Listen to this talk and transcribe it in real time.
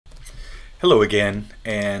Hello again,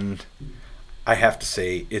 and I have to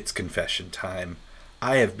say it's confession time.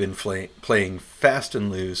 I have been playing fast and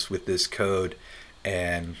loose with this code,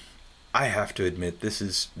 and I have to admit this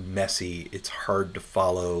is messy. It's hard to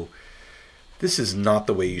follow. This is not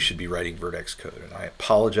the way you should be writing Vert.x code, and I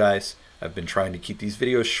apologize. I've been trying to keep these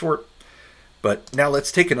videos short, but now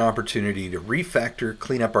let's take an opportunity to refactor,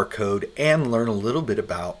 clean up our code, and learn a little bit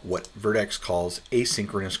about what Vert.x calls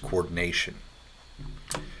asynchronous coordination.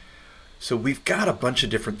 So we've got a bunch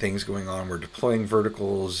of different things going on. We're deploying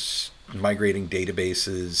verticals, migrating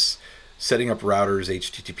databases, setting up routers,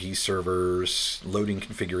 HTTP servers, loading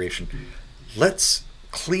configuration. Let's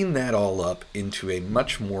clean that all up into a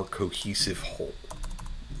much more cohesive whole.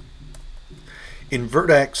 In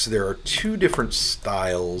Vert.x, there are two different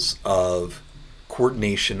styles of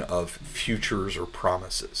coordination of futures or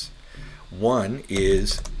promises. One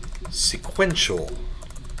is sequential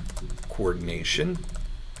coordination,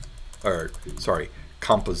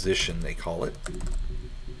 composition they call it.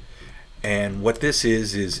 And what this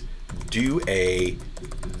is do A,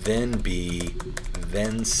 then B,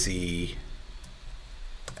 then C,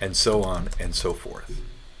 and so on and so forth.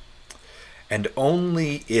 And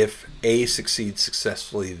only if A succeeds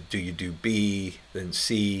successfully do you do B, then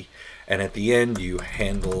C, and at the end you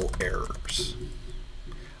handle errors.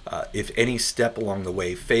 If any step along the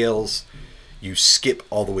way fails, you skip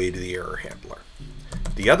all the way to the error handler.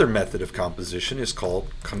 The other method of composition is called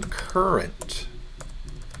concurrent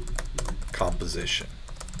composition.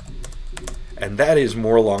 And that is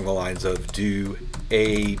more along the lines of do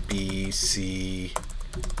A, B, C,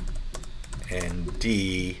 and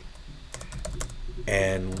D,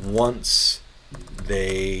 and once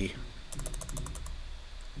they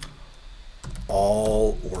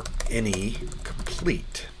all or any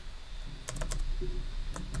complete,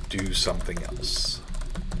 do something else.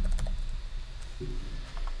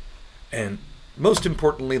 And most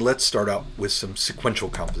importantly, let's start out with some sequential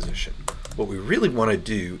composition. What we really want to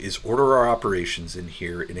do is order our operations in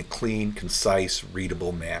here in a clean, concise,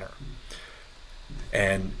 readable manner.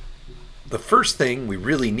 And the first thing we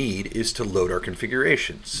really need is to load our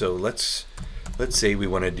configuration. So let's say we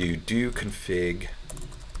want to do config,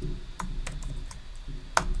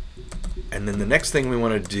 and then the next thing we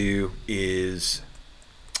want to do is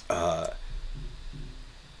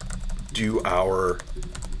do our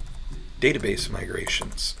database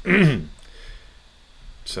migrations.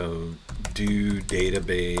 So do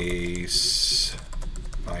database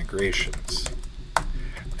migrations.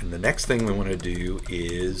 And the next thing we want to do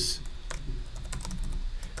is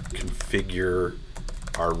configure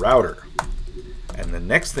our router. And the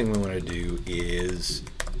next thing we want to do is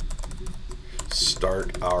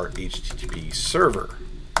start our HTTP server.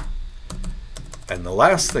 And the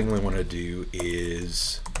last thing we want to do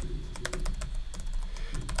is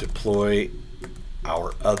deploy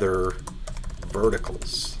our other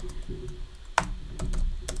verticals.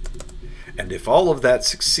 And if all of that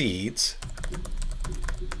succeeds,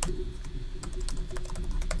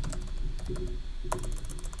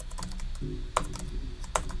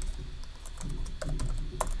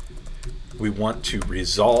 we want to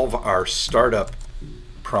resolve our startup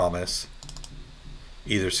promise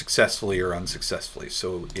either successfully or unsuccessfully.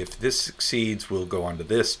 So if this succeeds, we'll go on to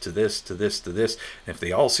this, to this, to this, to this. And if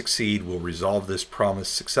they all succeed, we'll resolve this promise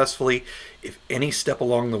successfully. If any step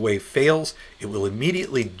along the way fails, it will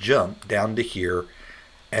immediately jump down to here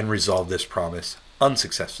and resolve this promise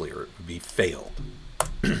unsuccessfully, or it would be failed.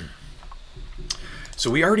 So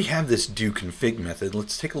we already have this do config method.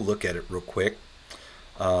 Let's take a look at it real quick.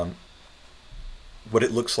 What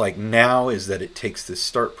it looks like now is that it takes this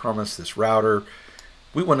start promise, this router.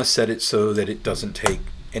 We want to set it so that it doesn't take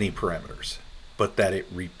any parameters, but that it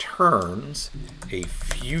returns a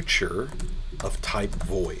future of type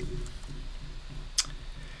void,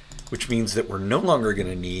 which means that we're no longer going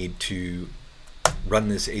to need to run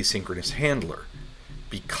this asynchronous handler,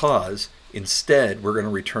 because instead we're going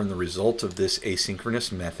to return the result of this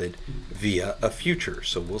asynchronous method via a future.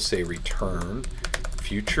 So we'll say return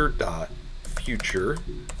future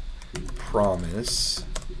promise,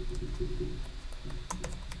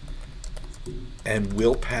 and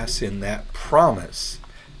we'll pass in that promise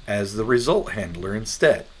as the result handler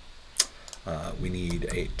instead. We need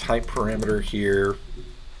a type parameter here.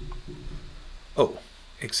 Oh,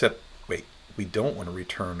 except wait, we don't want to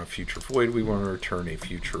return a future void. We want to return a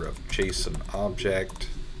future of JSON object.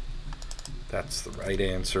 That's the right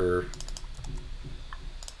answer.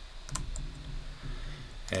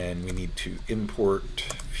 And we need to import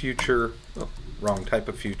future. Oh, wrong type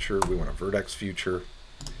of future. We want a Vert.x future.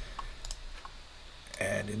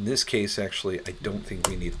 And And in this case, actually, I don't think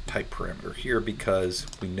we need a type parameter here because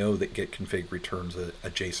we know that getConfig returns a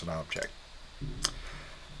JSON object.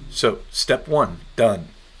 So step 1, done.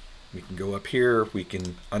 We can go up here, we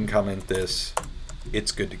can uncomment this,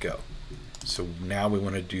 it's good to go. So now we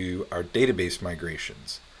want to do our database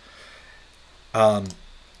migrations.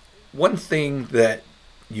 One thing that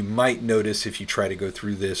you might notice if you try to go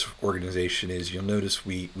through this organization is you'll notice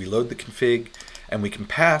we load the config and we can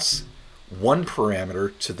pass one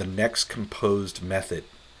parameter to the next composed method.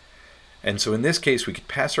 And so in this case, we could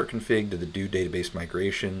pass our config to the do database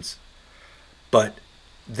migrations, but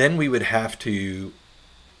then we would have to,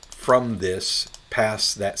 from this,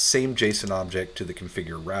 pass that same JSON object to the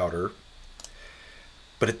configure router.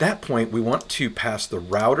 But at that point, we want to pass the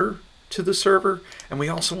router to the server, and we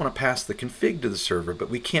also want to pass the config to the server, but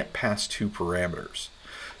we can't pass two parameters.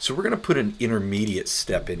 So we're going to put an intermediate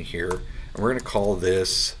step in here, and we're going to call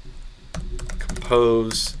this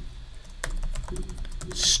compose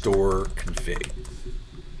store config.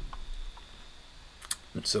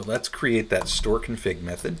 And so let's create that store config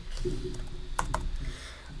method,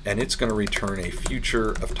 and it's going to return a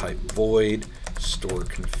future of type void store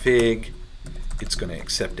config. It's going to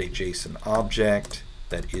accept a JSON object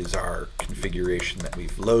that is our configuration that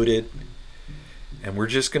we've loaded, and we're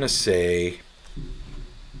just going to say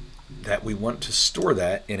that we want to store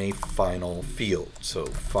that in a final field. So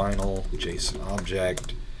final JSON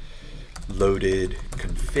object loaded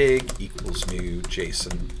config equals new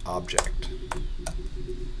JSON object.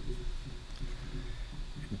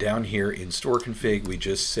 Down here in store config, we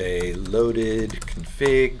just say loaded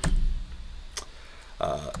config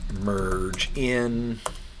merge in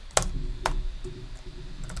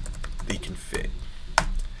the config,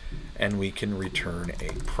 and we can return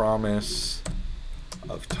a promise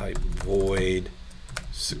of type void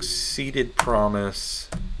succeeded promise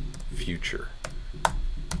future.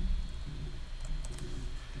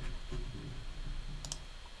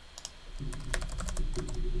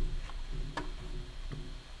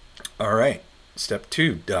 All right, step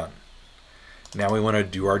 2 done. Now we want to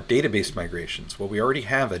do our database migrations. Well, we already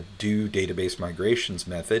have a do database migrations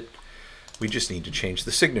method. We just need to change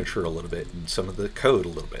the signature a little bit and some of the code a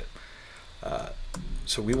little bit.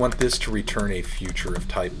 So we want this to return a future of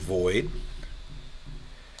type void,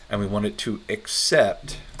 and we want it to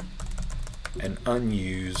accept an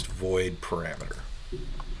unused void parameter.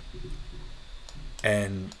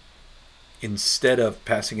 And instead of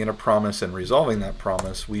passing in a promise and resolving that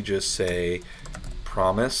promise, we just say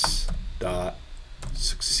promise dot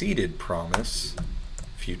succeeded promise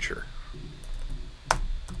future.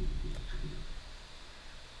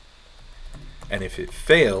 And if it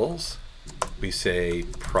fails, we say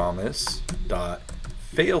promise dot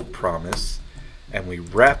failed promise, and we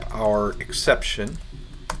wrap our exception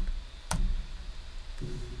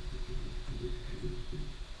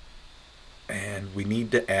and we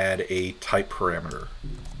need to add a type parameter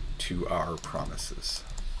to our promises.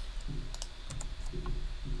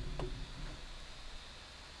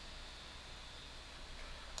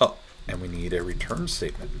 Oh, and we need a return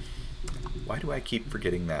statement. Why do I keep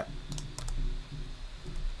forgetting that?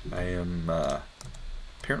 I am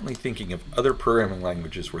apparently thinking of other programming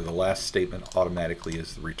languages where the last statement automatically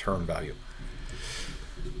is the return value.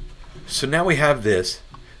 So now we have this.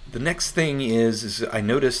 The next thing is I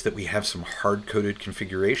noticed that we have some hard-coded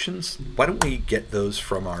configurations. Why don't we get those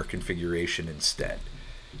from our configuration instead?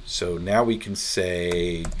 So now we can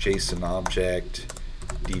say JSON object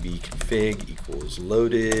dbconfig equals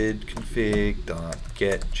loaded config dot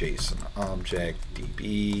get JSON object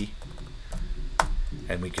db,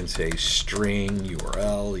 and we can say string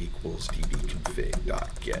URL equals dbconfig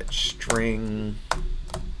dot get string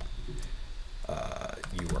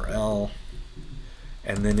URL.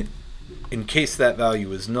 And then in case that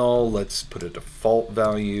value is null, let's put a default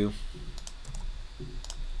value.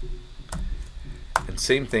 And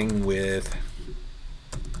same thing with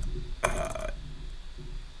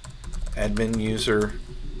admin user.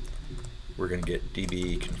 We're going to get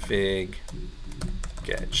dbconfig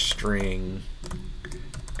get string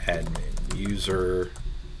admin user,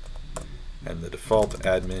 and the default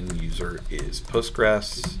admin user is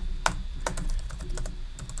Postgres.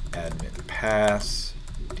 Admin pass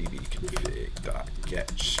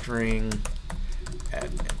dbconfig.get string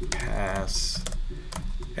admin pass,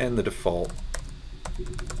 and the default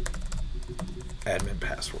admin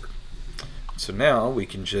password. So now we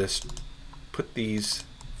can just put these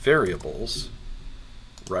variables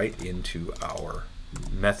right into our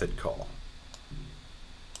method call.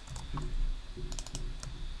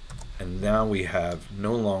 And now we have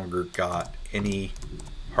no longer got any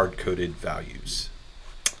hard-coded values.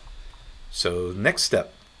 So next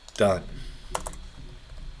step, Done.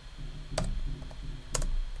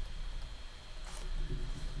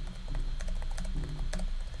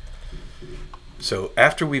 So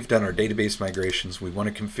after we've done our database migrations, we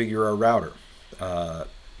want to configure our router.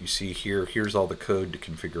 You see here, here's all the code to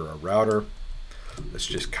configure our router. Let's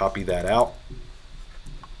just copy that out.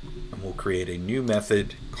 And we'll create a new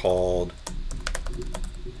method called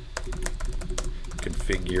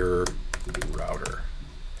configure router.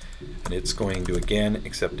 And it's going to, again,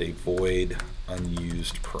 accept a void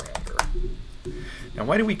unused parameter. Now,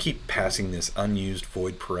 why do we keep passing this unused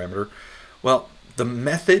void parameter? Well, the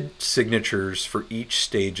method signatures for each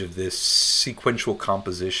stage of this sequential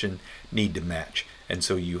composition need to match. And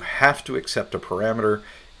so you have to accept a parameter,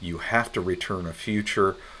 you have to return a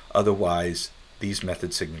future, otherwise these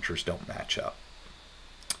method signatures don't match up.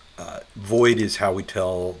 Void is how we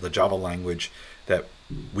tell the Java language that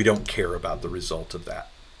we don't care about the result of that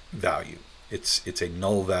value. It's a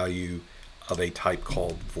null value of a type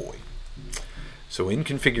called void. So in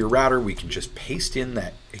configure router, we can just paste in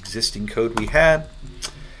that existing code we had,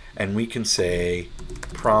 and we can say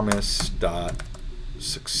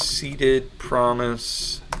promise.succeeded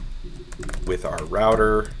promise with our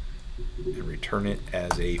router and return it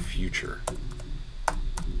as a future.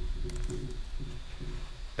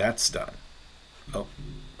 That's done. Oh,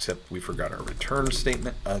 except we forgot our return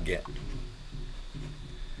statement again.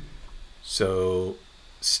 So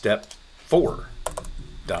step 4,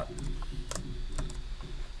 done.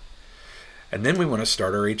 And then we want to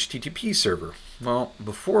start our HTTP server. Well,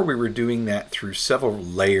 before we were doing that through several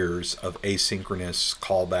layers of asynchronous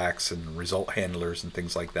callbacks and result handlers and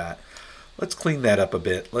things like that. Let's clean that up a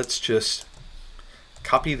bit. Let's just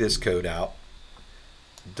copy this code out,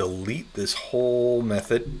 delete this whole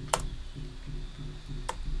method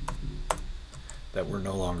that we're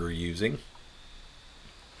no longer using,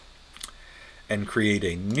 and create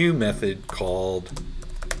a new method called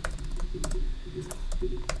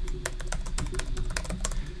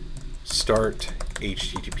start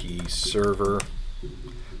HTTP server,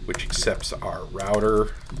 which accepts our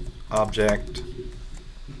router object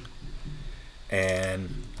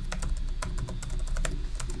and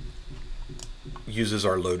uses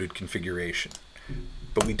our loaded configuration.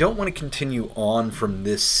 But we don't want to continue on from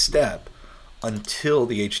this step until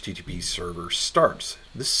the HTTP server starts.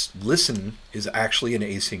 This listen is actually an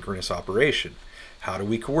asynchronous operation. How do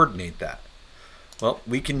we coordinate that? Well,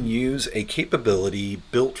 we can use a capability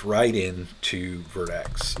built right into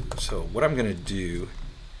Vert.x. So what I'm going to do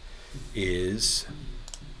is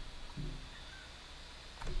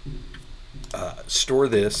store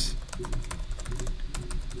this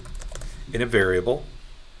in a variable.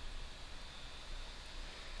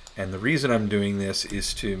 And the reason I'm doing this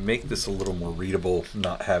is to make this a little more readable,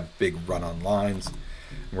 not have big run-on lines. And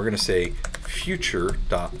we're going to say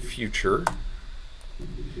future.future.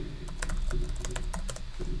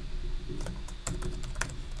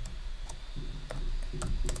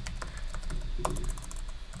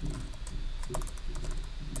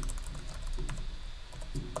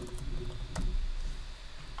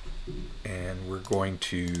 And we're going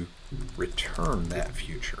to return that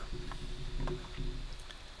future.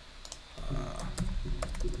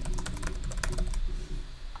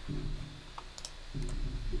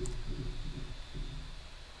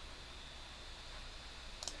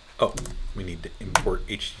 Oh, we need to import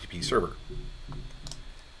HTTP server.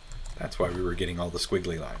 That's why we were getting all the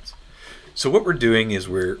squiggly lines. So what we're doing is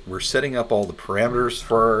we're setting up all the parameters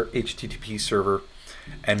for our HTTP server,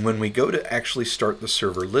 and when we go to actually start the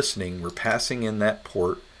server listening, we're passing in that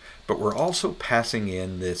port, but we're also passing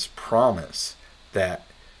in this promise that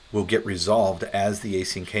will get resolved as the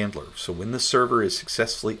async handler. So when the server is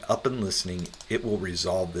successfully up and listening, it will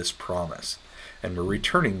resolve this promise. And we're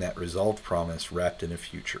returning that resolved promise wrapped in a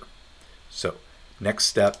future. So next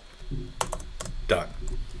step, done.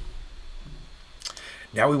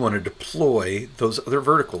 Now we want to deploy those other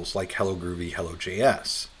verticals like Hello Groovy,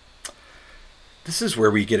 Hello.js. This is where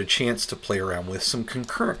we get a chance to play around with some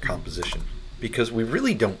concurrent composition, because we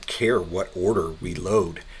really don't care what order we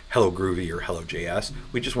load Hello Groovy or Hello.js.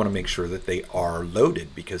 We just want to make sure that they are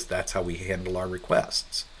loaded, because that's how we handle our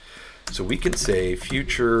requests. So we can say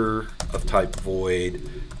future of type void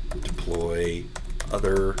deploy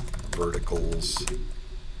other verticals,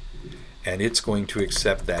 and it's going to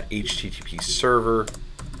accept that HTTP server.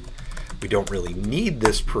 We don't really need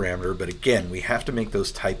this parameter, but again, we have to make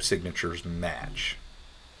those type signatures match.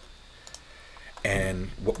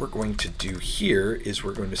 And what we're going to do here is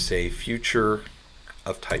we're going to say future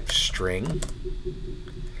of type string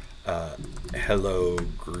hello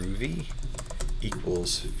groovy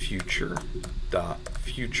equals future dot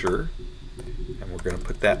future And we're going to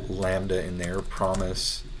put that lambda in there,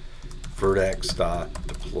 promise Vert.x dot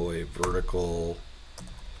deploy vertical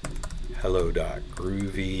hello dot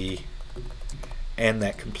groovy, and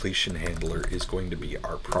that completion handler is going to be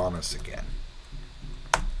our promise again.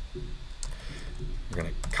 We're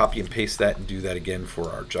going to copy and paste that and do that again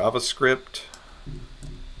for our JavaScript.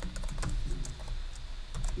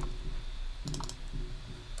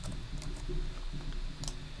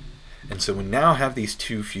 And so we now have these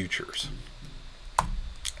two futures.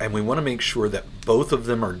 And we want to make sure that both of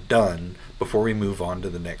them are done before we move on to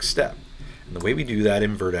the next step. And the way we do that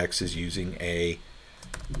in Vert.x is using a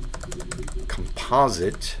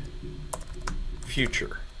composite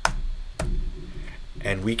future.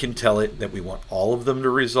 And we can tell it that we want all of them to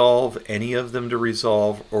resolve, any of them to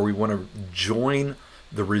resolve, or we want to join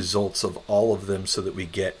the results of all of them so that we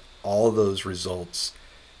get all of those results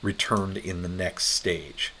returned in the next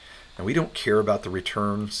stage. Now we don't care about the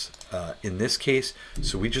returns in this case,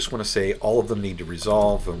 so we just want to say all of them need to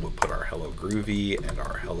resolve, and we'll put our hello groovy and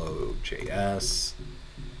our hello JS,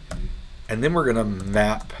 and then we're going to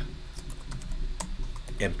map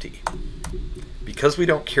empty. Because we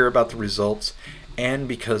don't care about the results, and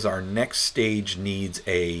because our next stage needs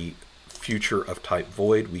a future of type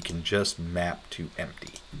void, we can just map to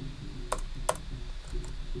empty.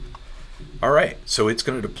 Alright, so it's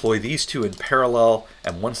going to deploy these two in parallel,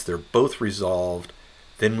 and once they're both resolved,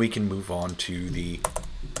 then we can move on to the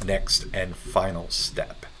next and final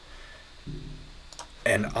step.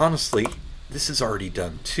 And honestly, this is already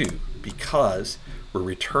done too, because we're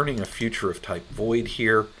returning a future of type void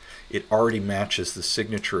here. It already matches the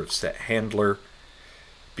signature of set handler,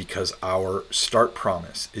 because our start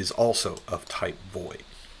promise is also of type void.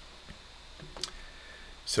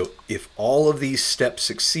 So if all of these steps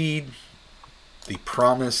succeed, the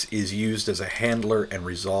promise is used as a handler and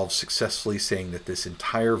resolves successfully, saying that this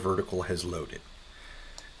entire vertical has loaded.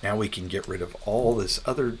 Now we can get rid of all this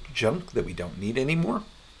other junk that we don't need anymore.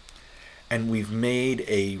 And we've made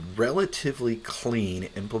a relatively clean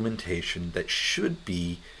implementation that should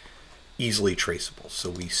be easily traceable. So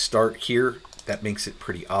we start here. That makes it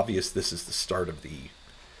pretty obvious. This is the start of the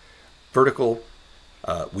vertical.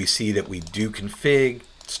 We see that we do config,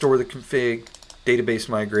 store the config, database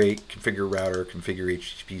migrate, configure router, configure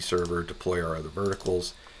HTTP server, deploy our other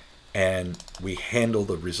verticals, and we handle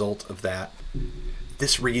the result of that.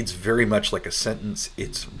 This reads very much like a sentence.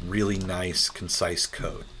 It's really nice, concise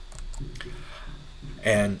code.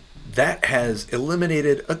 And that has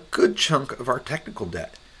eliminated a good chunk of our technical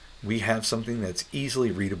debt. We have something that's easily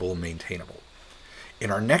readable and maintainable. In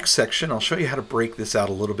our next section, I'll show you how to break this out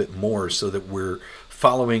a little bit more so that we're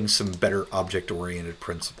following some better object-oriented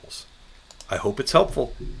principles. I hope it's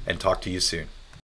helpful, and talk to you soon.